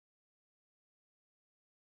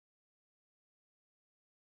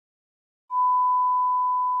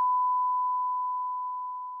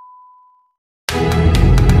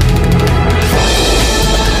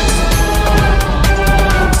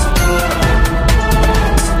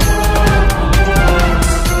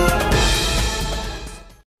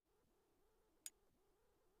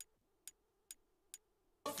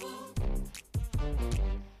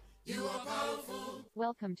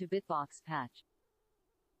Welcome to Bitbox Patch.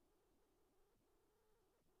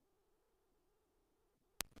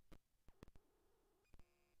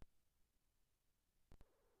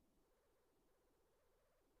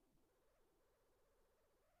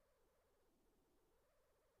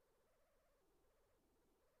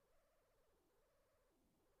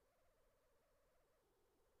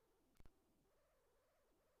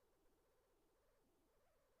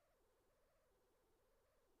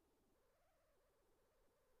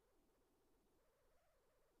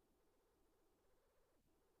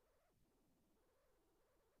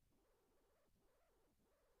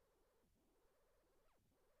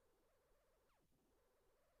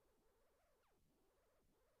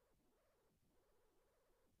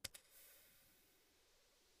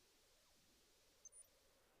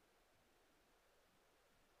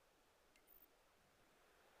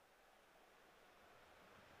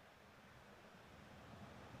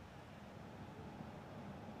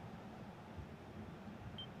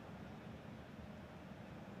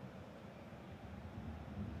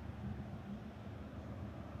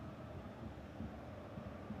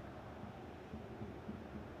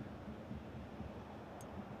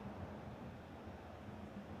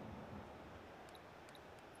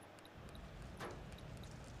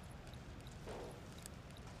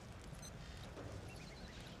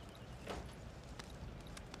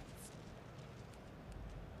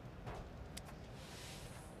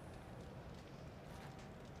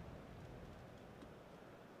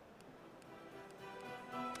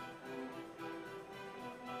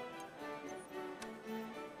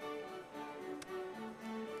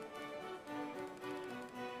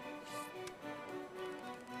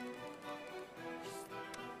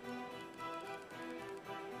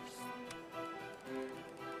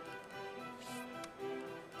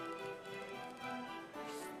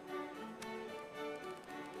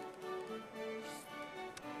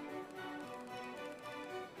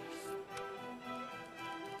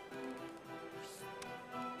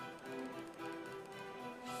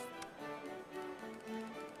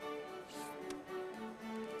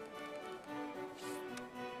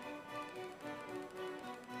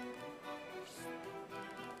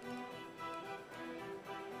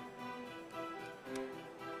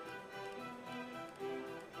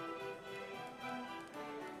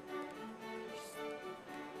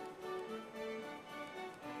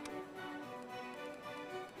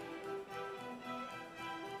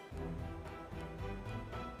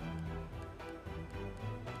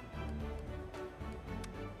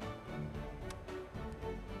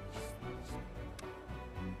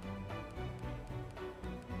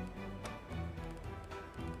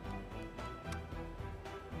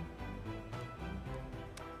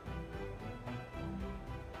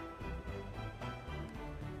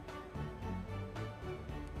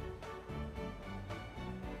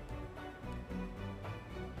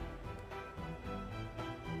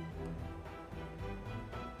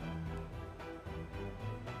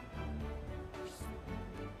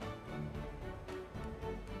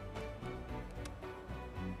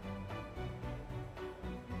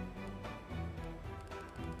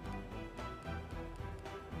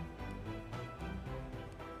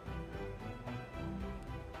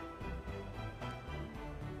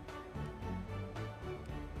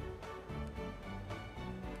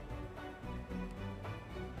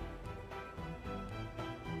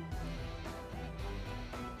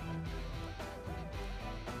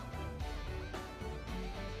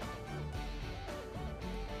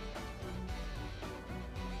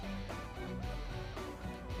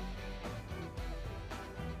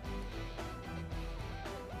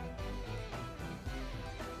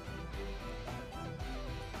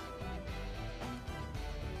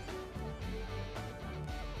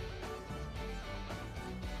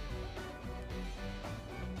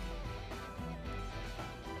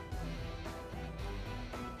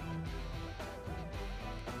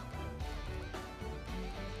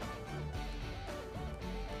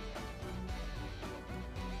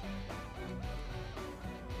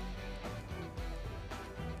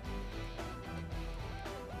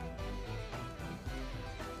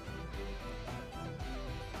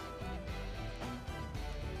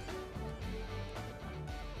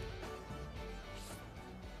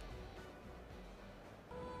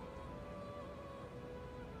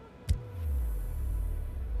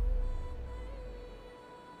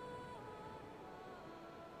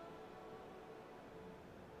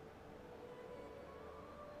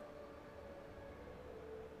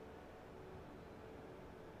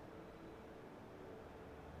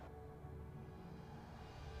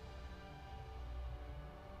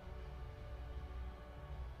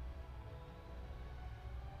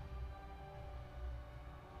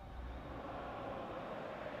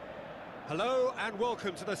 Hello and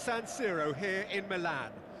welcome to the San Siro here in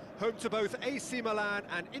Milan, home to both AC Milan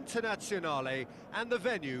and Internazionale, and the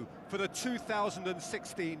venue for the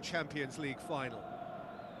 2016 Champions League final.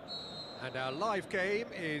 And our live game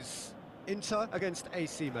is Inter against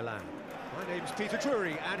AC Milan. My name's Peter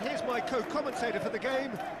Drury, and here's my co-commentator for the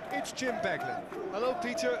game, it's Jim Beglin. Hello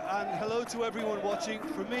Peter, and hello to everyone watching.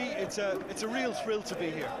 For me, it's a real thrill to be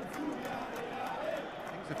here.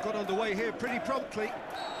 Things have got underway here pretty promptly.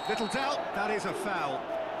 Little doubt, that is a foul.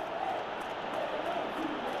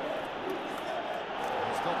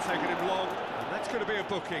 It's not taken him long, and that's going to be a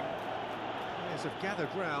booking. Players have gathered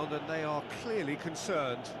round, and they are clearly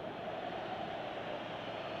concerned.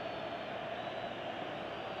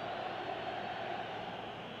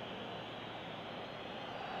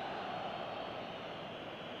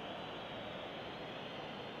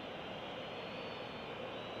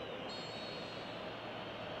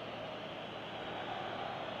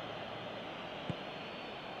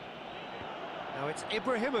 Now it's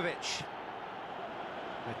Ibrahimovic.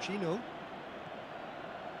 Machino.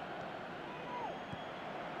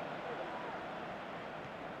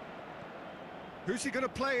 Who's he going to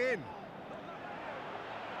play in?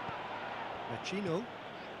 Machino.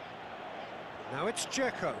 Now it's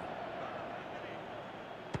Dzeko.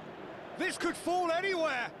 This could fall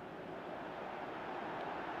anywhere.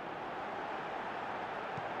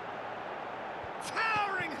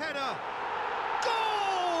 Towering header.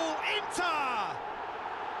 Goal! Inter!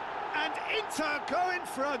 And Inter go in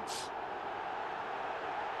front.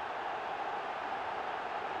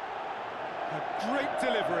 A great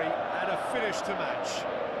delivery and a finish to match.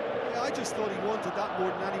 Yeah, I just thought he wanted that more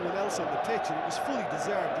than anyone else on the pitch, and it was fully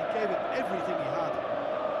deserved. He gave it everything he had.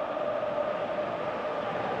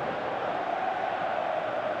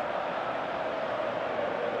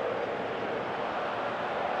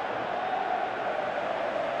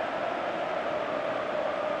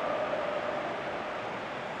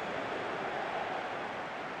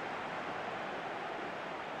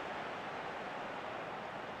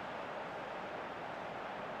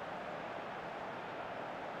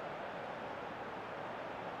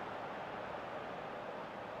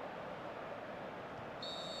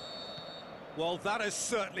 Well, that has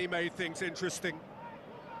certainly made things interesting.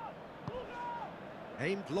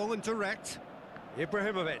 Aimed long and direct.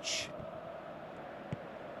 Ibrahimovic.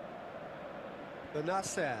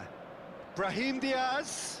 Benasser. Brahim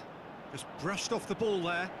Diaz. Just brushed off the ball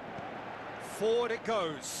there. Forward it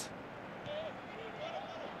goes.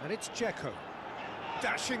 And it's Dzeko.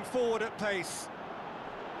 Dashing forward at pace.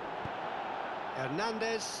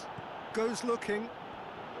 Hernandez goes looking.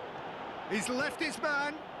 He's left his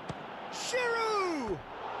man. Giroud!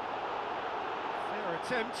 Fair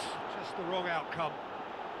attempt, just the wrong outcome.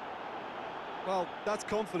 Well, that's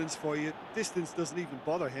confidence for you. Distance doesn't even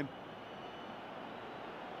bother him.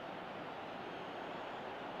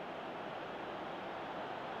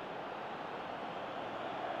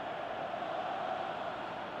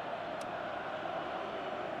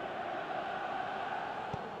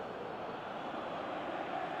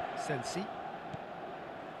 Sensi.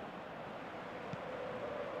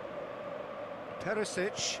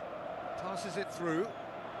 Perisic passes it through.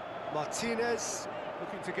 Martinez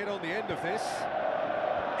looking to get on the end of this.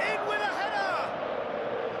 In with a header!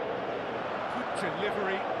 Good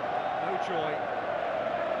delivery, no joy.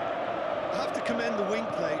 I have to commend the wing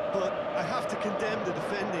play, but I have to condemn the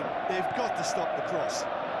defending. They've got to stop the cross.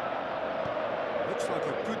 Looks like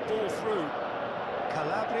a good ball through.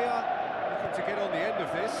 Calabria looking to get on the end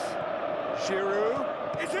of this.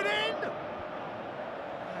 Giroud, is it in?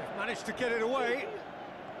 Managed to get it away.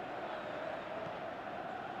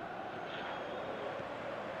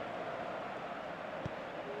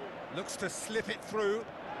 Looks to slip it through.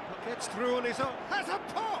 Gets through on his own. Has a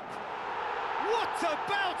pop! What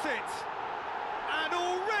about it? And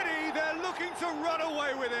already they're looking to run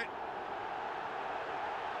away with it.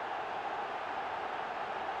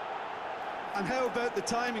 And how about the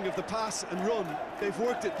timing of the pass and run? They've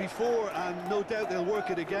worked it before, and no doubt they'll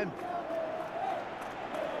work it again.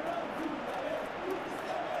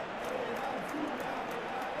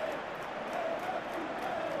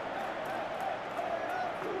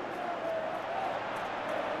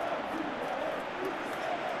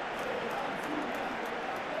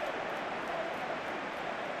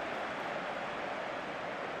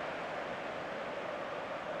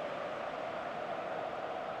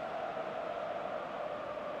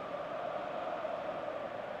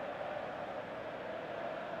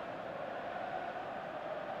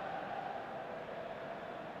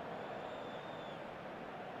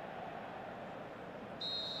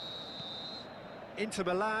 Inter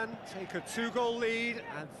Milan take a 2-goal lead,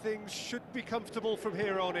 and things should be comfortable from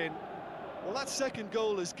here on in. Well, that second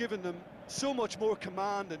goal has given them so much more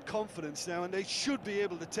command and confidence now, and they should be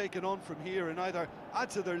able to take it on from here and either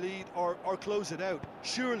add to their lead or close it out.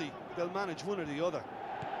 Surely they'll manage one or the other.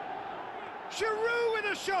 Giroud with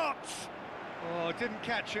a shot! Oh, didn't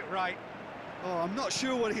catch it right. Oh, I'm not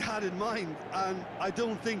sure what he had in mind, and I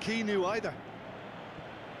don't think he knew either.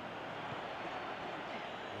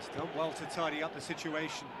 He's done well to tidy up the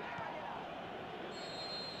situation.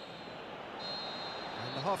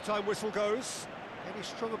 And the half-time whistle goes. Any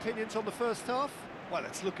strong opinions on the first half? Well,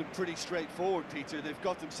 it's looking pretty straightforward, Peter. They've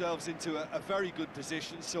got themselves into a very good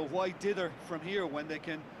position, so why dither from here when they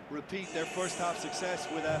can repeat their first half success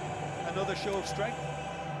with another show of strength?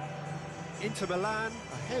 Inter Milan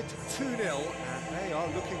ahead 2-0, and they are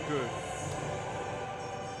looking good.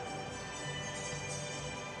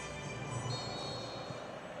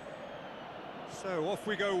 So off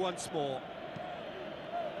we go once more.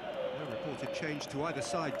 No reported change to either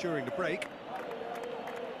side during the break.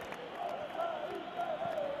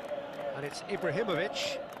 And it's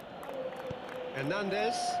Ibrahimovic.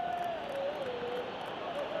 Hernandez.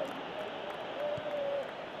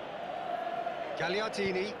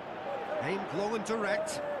 Gagliardini. Aimed long and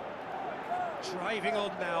direct. Driving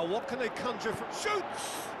on now. What can they conjure from?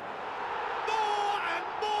 Shoots! More and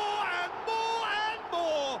more and more and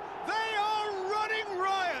more! They are running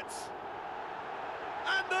riot!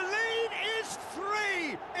 And the lead is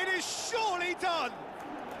 3! It is surely done!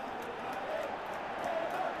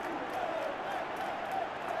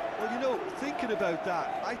 Well, you know, thinking about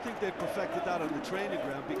that, I think they've perfected that on the training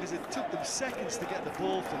ground because it took them seconds to get the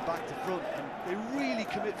ball from back to front, and they really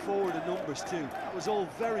commit forward in numbers too. That was all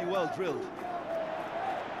very well drilled.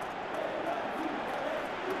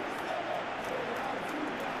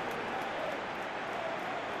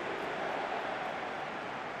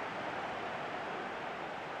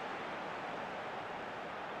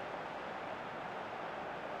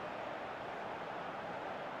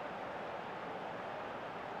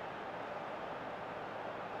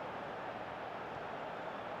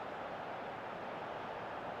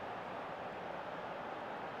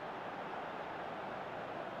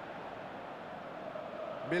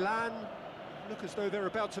 Milan look as though they're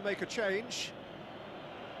about to make a change.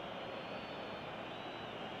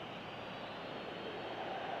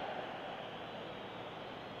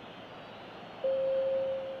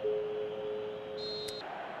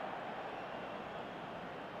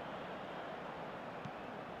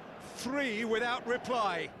 Three without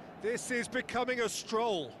reply. This is becoming a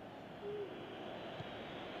stroll.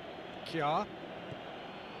 Kjaer.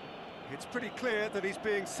 It's pretty clear that he's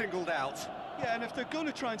being singled out. Yeah, and if they're going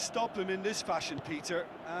to try and stop him in this fashion, Peter,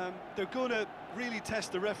 they're going to really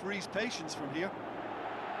test the referee's patience from here.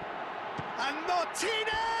 And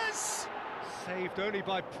Martinez! Saved only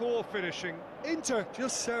by poor finishing. Inter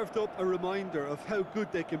just served up a reminder of how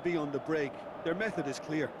good they can be on the break. Their method is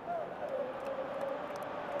clear.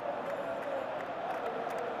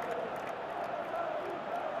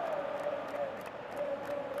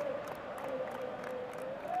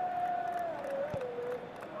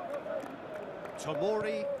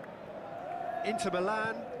 Tomori, Inter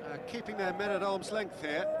Milan, keeping their men at arm's length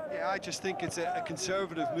here. Yeah, I just think it's a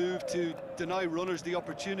conservative move to deny runners the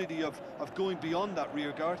opportunity of going beyond that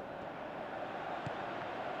rear guard.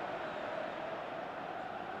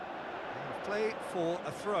 Play for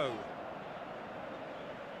a throw.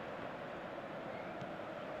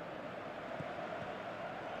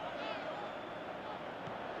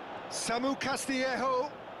 Samu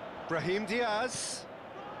Castillejo, Brahim Diaz.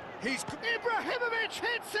 Ibrahimovic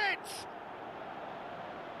hits it!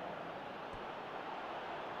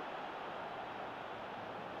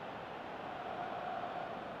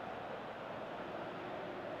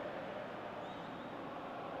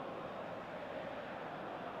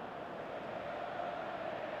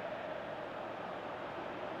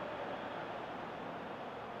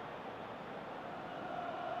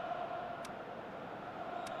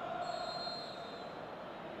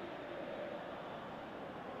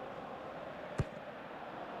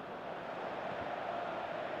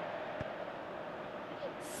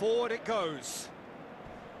 Forward it goes.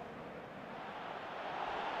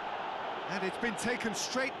 And it's been taken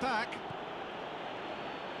straight back.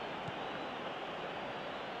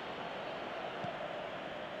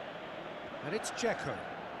 And it's Dzeko.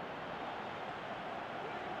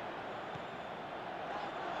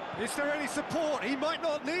 Is there any support? He might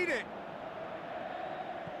not need it.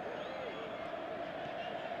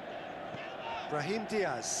 Brahim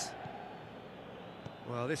Diaz.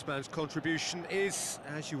 Well, this man's contribution is,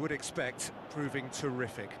 as you would expect, proving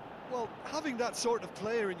terrific. Well, having that sort of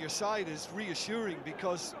player in your side is reassuring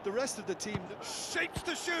because the rest of the team... Shapes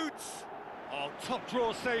to shoot! Oh, top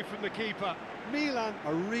draw save from the keeper. Milan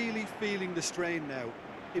are really feeling the strain now.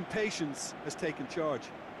 Impatience has taken charge.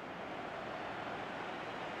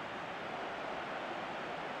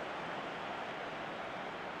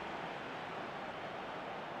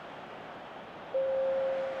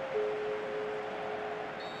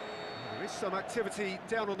 There is some activity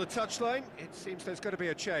down on the touchline. It seems there's going to be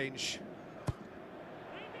a change.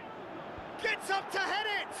 Gets up to head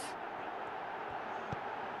it!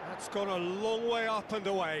 That's gone a long way up and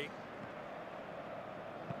away.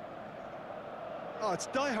 Oh, it's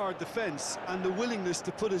die-hard defence and the willingness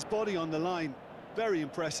to put his body on the line. Very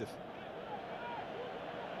impressive.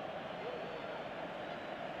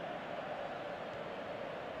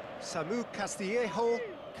 Samu Castillejo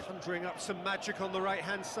conjuring up some magic on the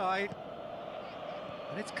right-hand side.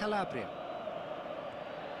 And it's Calabria.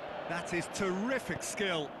 That is terrific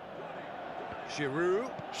skill.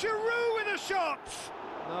 Giroud. Giroud with a shot!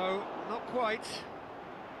 No, not quite.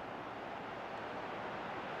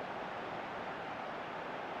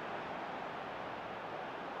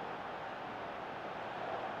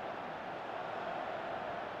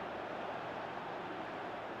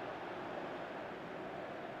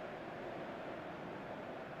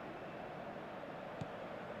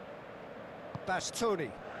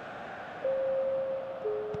 Bastoni.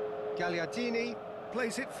 Gagliardini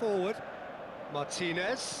plays it forward.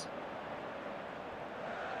 Martinez.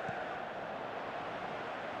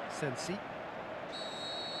 Sensi.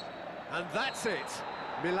 And that's it.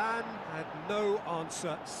 Milan had no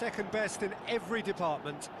answer. Second best in every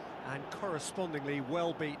department and correspondingly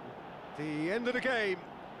well beaten. The end of the game.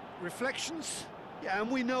 Reflections? Yeah,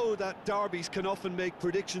 and we know that derbies can often make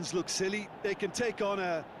predictions look silly. They can take on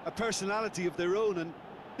a personality of their own, and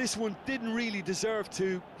this one didn't really deserve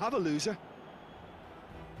to have a loser.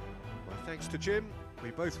 Well, thanks to Jim.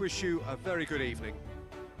 We both wish you a very good evening. We'll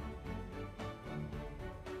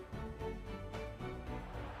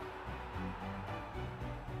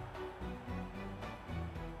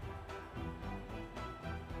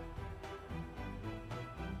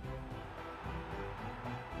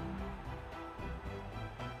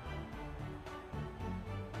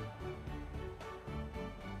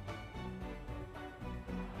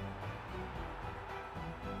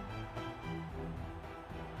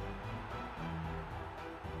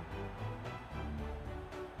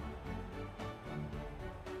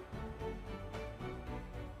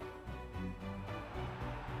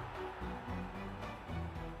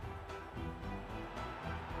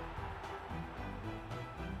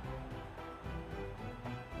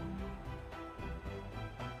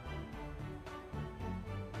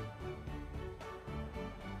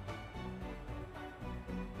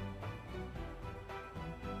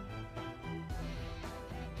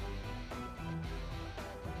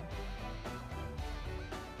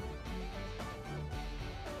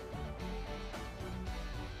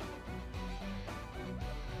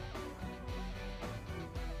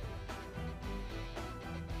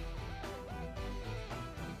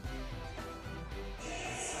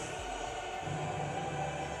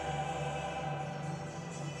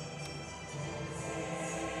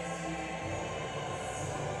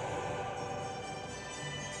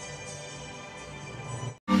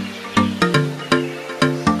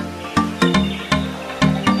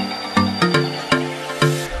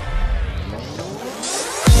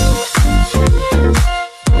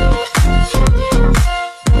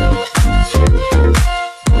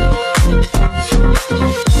be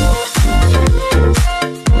right back.